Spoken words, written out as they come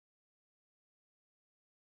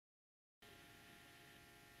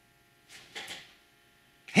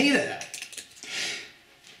Hey there!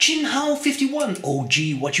 Jinhao 51, oh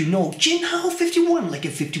gee, what you know? Jinhao 51, like a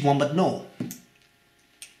 51 but no.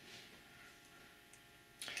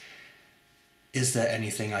 Is there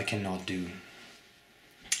anything I cannot do?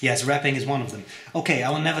 Yes, rapping is one of them. Okay, I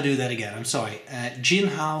will never do that again, I'm sorry.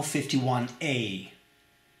 Jinhao 51A.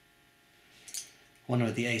 Wonder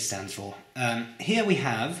what the A stands for. Here we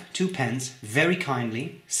have two pens, very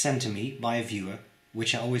kindly sent to me by a viewer,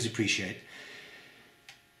 which I always appreciate.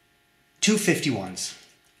 Two 51s.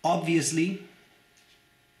 Obviously,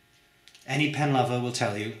 any pen lover will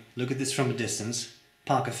tell you, look at this from a distance,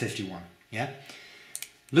 Parker 51, yeah?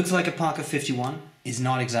 Looks like a Parker 51, is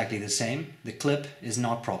not exactly the same. The clip is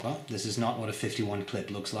not proper. This is not what a 51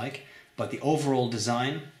 clip looks like. But the overall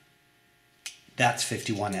design, that's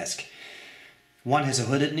 51-esque. One has a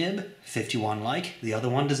hooded nib, 51-like. The other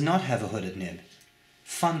one does not have a hooded nib.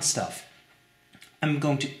 Fun stuff. I'm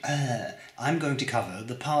going to cover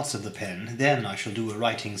the parts of the pen, then I shall do a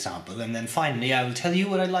writing sample, and then finally I will tell you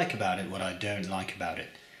what I like about it, what I don't like about it.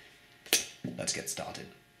 Let's get started.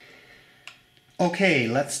 Okay,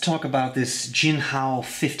 let's talk about this Jinhao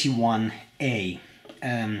 51A.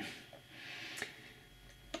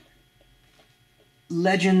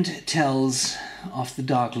 Legend tells of the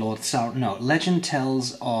Dark Lord legend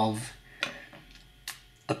tells of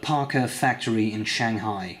a Parker factory in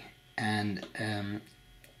Shanghai. And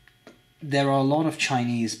there are a lot of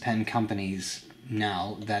Chinese pen companies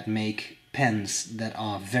now that make pens that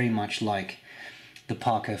are very much like the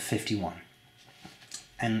Parker 51.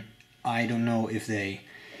 And I don't know if they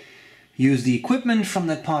use the equipment from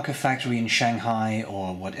that Parker factory in Shanghai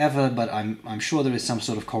or whatever, but I'm sure there is some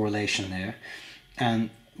sort of correlation there. And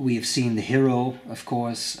we have seen the Hero, of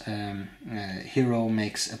course. Hero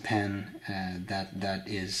makes a pen that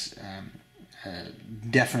is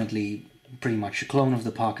definitely pretty much a clone of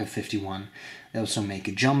the Parker 51. They also make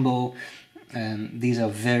a Jumbo. These are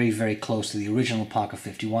very, very close to the original Parker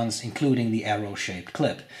 51s, including the arrow-shaped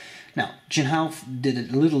clip. Now, Jinhao did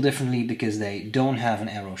it a little differently because they don't have an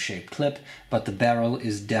arrow-shaped clip, but the barrel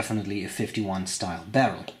is definitely a 51-style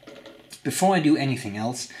barrel. Before I do anything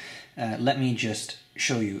else, let me just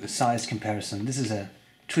show you a size comparison. This is a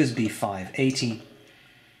TWSBI 580,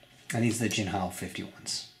 and these are the Jinhao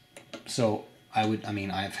 51s. So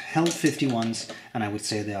I've held 51s, and I would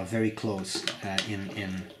say they are very close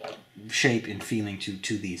in shape and feeling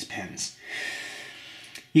to these pens.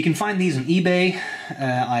 You can find these on eBay.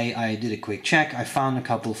 I did a quick check. I found a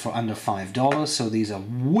couple for under $5, so these are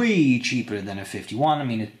way cheaper than a 51. I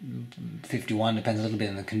mean, 51 depends a little bit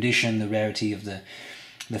on the condition, the rarity of the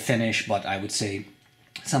finish, but I would say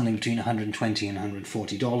something between $120 and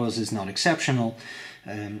 $140 is not exceptional.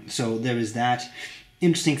 So there is that.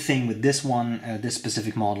 Interesting thing with this one, this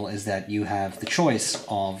specific model, is that you have the choice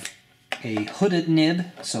of a hooded nib,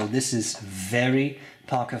 so this is very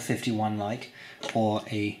Parker 51-like, or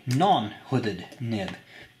a non-hooded nib,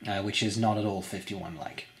 which is not at all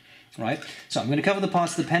 51-like. Right? So I'm going to cover the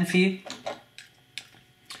parts of the pen for you.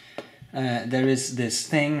 There is this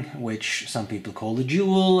thing which some people call the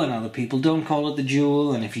jewel, and other people don't call it the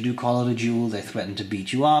jewel, and if you do call it a jewel, they threaten to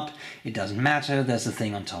beat you up. It doesn't matter, there's the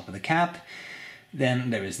thing on top of the cap. Then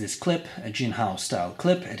there is this clip, a Jinhao style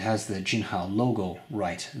clip. It has the Jinhao logo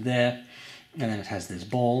right there. And then it has this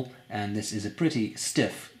ball, and this is a pretty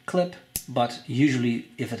stiff clip, but usually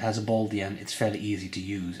if it has a ball at the end, it's fairly easy to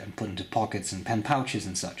use and put into pockets and pen pouches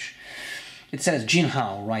and such. It says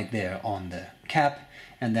Jinhao right there on the cap,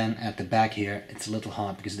 and then at the back here, it's a little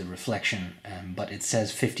hard because of the reflection, but it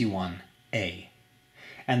says 51A.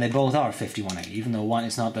 And they both are 51A, even though one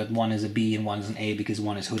is not that one is a B and one is an A because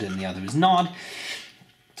one is hooded and the other is not.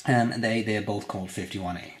 They are both called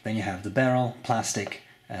 51A. Then you have the barrel, plastic,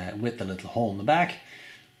 with the little hole in the back.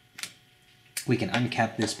 We can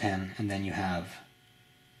uncap this pen, and then you have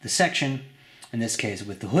the section, in this case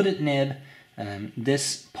with the hooded nib.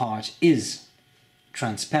 This part is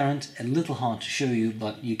transparent, a little hard to show you,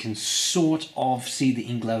 but you can sort of see the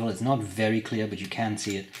ink level. It's not very clear, but you can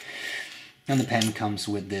see it. And the pen comes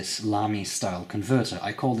with this Lamy style converter.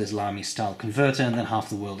 I call this Lamy style converter, and then half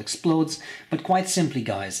the world explodes. But quite simply,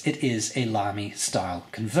 guys, it is a Lamy style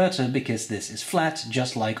converter because this is flat,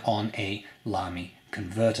 just like on a Lamy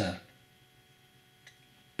converter.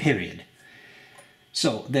 Period.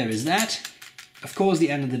 So there is that. Of course, at the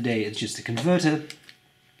end of the day, it's just a converter.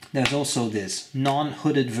 There's also this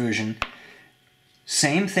non-hooded version.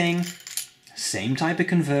 Same thing, same type of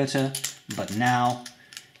converter, but now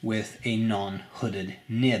with a non-hooded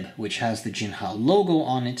nib, which has the Jinhao logo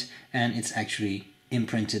on it, and it's actually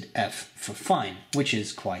imprinted F for fine, which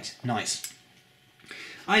is quite nice.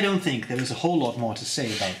 I don't think there is a whole lot more to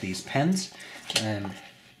say about these pens.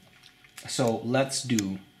 So let's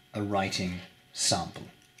do a writing sample.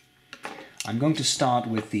 I'm going to start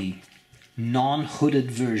with the non-hooded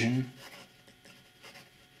version.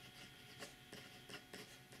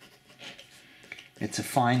 It's a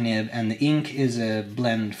fine nib, and the ink is a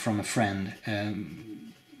blend from a friend.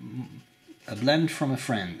 A blend from a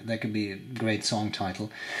friend. That could be a great song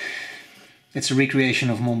title. It's a recreation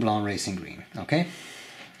of Mont Blanc Racing Green, okay?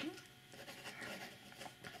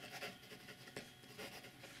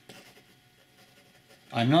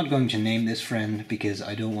 I'm not going to name this friend because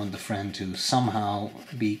I don't want the friend to somehow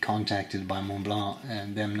be contacted by Mont Blanc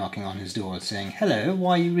and them knocking on his door saying, "Hello,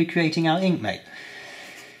 why are you recreating our ink, mate?"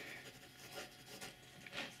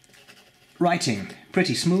 Writing,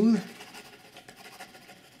 pretty smooth.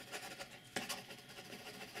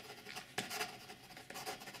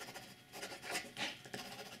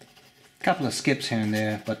 Couple of skips here and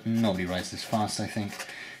there, but nobody writes this fast, I think.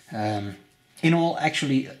 In all,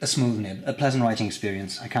 actually a smooth nib, a pleasant writing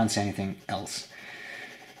experience. I can't say anything else.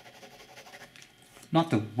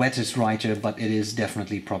 Not the wettest writer, but it is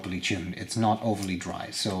definitely properly tuned. It's not overly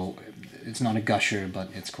dry, so it's not a gusher,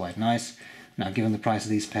 but it's quite nice. Now, given the price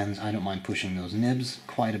of these pens, I don't mind pushing those nibs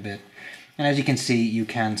quite a bit. And as you can see, you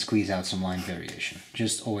can squeeze out some line variation.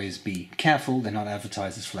 Just always be careful, they're not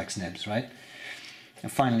advertised as flex nibs, right?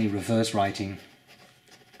 And finally, reverse writing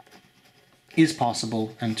is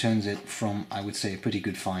possible and turns it from, I would say, a pretty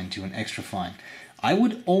good fine to an extra fine. I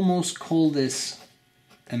would almost call this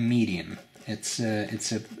a medium. It's a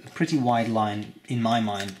pretty wide line, in my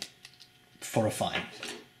mind, for a fine.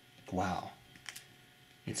 Wow.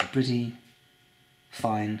 It's a pretty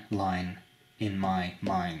fine line, in my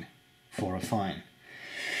mind, for a fine.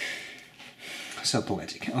 So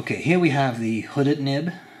poetic. Okay, here we have the hooded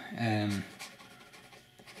nib.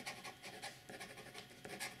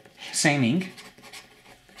 Same ink,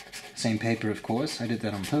 same paper, of course. I did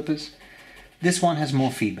that on purpose. This one has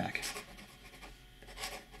more feedback.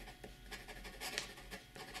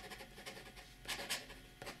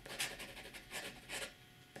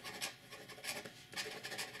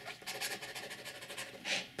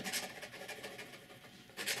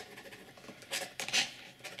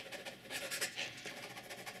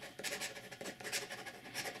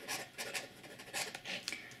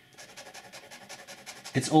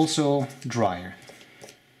 It's also drier.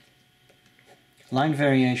 Line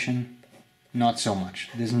variation, not so much.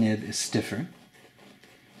 This nib is stiffer.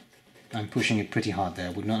 I'm pushing it pretty hard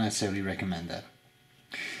there, would not necessarily recommend that.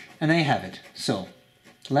 And there you have it. So,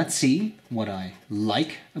 let's see what I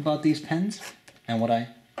like about these pens and what I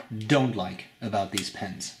don't like about these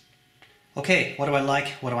pens. Okay, what do I like,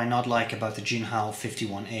 what do I not like about the Jinhao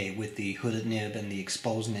 51A with the hooded nib and the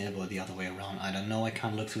exposed nib, or the other way around? I don't know, I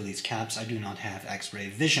can't look through these caps, I do not have X-ray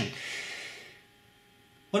vision.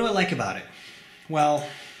 What do I like about it? Well,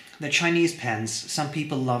 the Chinese pens, some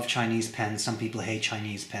people love Chinese pens, some people hate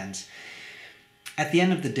Chinese pens. At the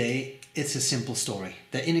end of the day, it's a simple story.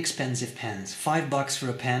 They're inexpensive pens. $5 for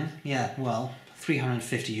a pen, yeah, well,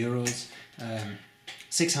 350 euros,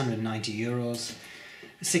 690 euros.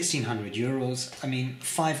 1,600 euros. I mean,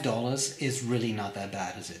 $5 is really not that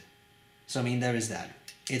bad, is it? So, I mean, there is that.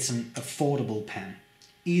 It's an affordable pen.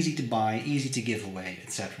 Easy to buy, easy to give away,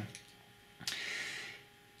 etc.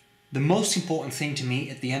 The most important thing to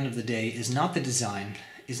me at the end of the day is not the design,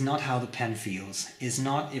 is not how the pen feels, is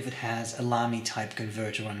not if it has a Lamy type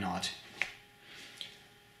converter or not.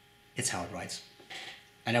 It's how it writes.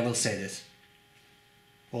 And I will say this.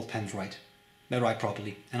 All pens write. They write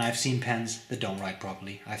properly. And I've seen pens that don't write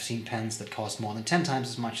properly. I've seen pens that cost more than 10 times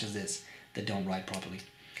as much as this that don't write properly.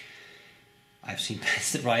 I've seen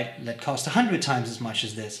pens that cost 100 times as much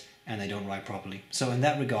as this and they don't write properly. So in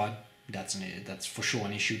that regard, that's for sure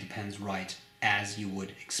an issue. The pens write as you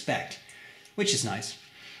would expect, which is nice.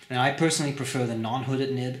 Now, I personally prefer the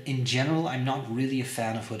non-hooded nib. In general, I'm not really a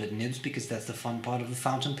fan of hooded nibs because that's the fun part of the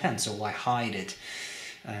fountain pen, so why hide it?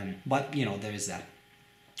 But, you know, there is that.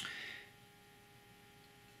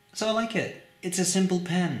 So I like it. It's a simple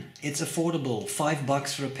pen. It's affordable.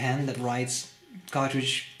 $5 for a pen that writes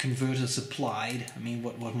cartridge converter supplied. I mean,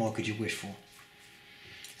 what more could you wish for?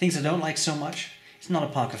 Things I don't like so much, it's not a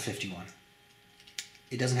Parker 51.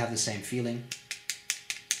 It doesn't have the same feeling.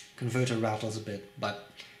 Converter rattles a bit, but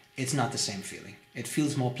it's not the same feeling. It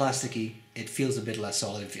feels more plasticky. It feels a bit less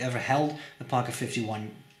solid. If you ever held a Parker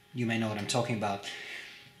 51, you may know what I'm talking about.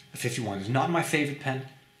 The 51 is not my favorite pen,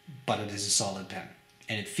 but it is a solid pen.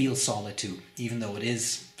 And it feels solid too, even though it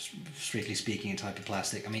is, strictly speaking, a type of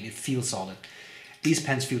plastic. I mean, it feels solid. These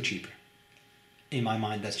pens feel cheaper. In my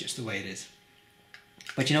mind, that's just the way it is.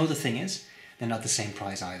 But you know the thing is, they're not the same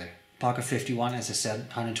price either. Parker 51, as I said,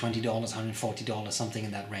 $120, $140, something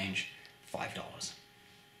in that range. $5.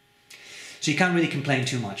 So you can't really complain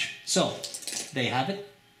too much. So, there you have it.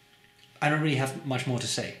 I don't really have much more to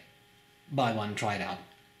say. Buy one, try it out.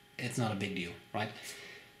 It's not a big deal, right?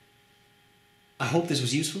 I hope this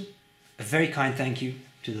was useful. A very kind thank you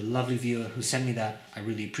to the lovely viewer who sent me that. I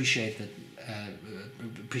really appreciate that.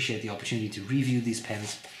 Appreciate the opportunity to review these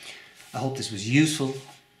pens. I hope this was useful,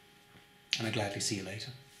 and I'll gladly see you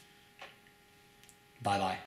later. Bye bye.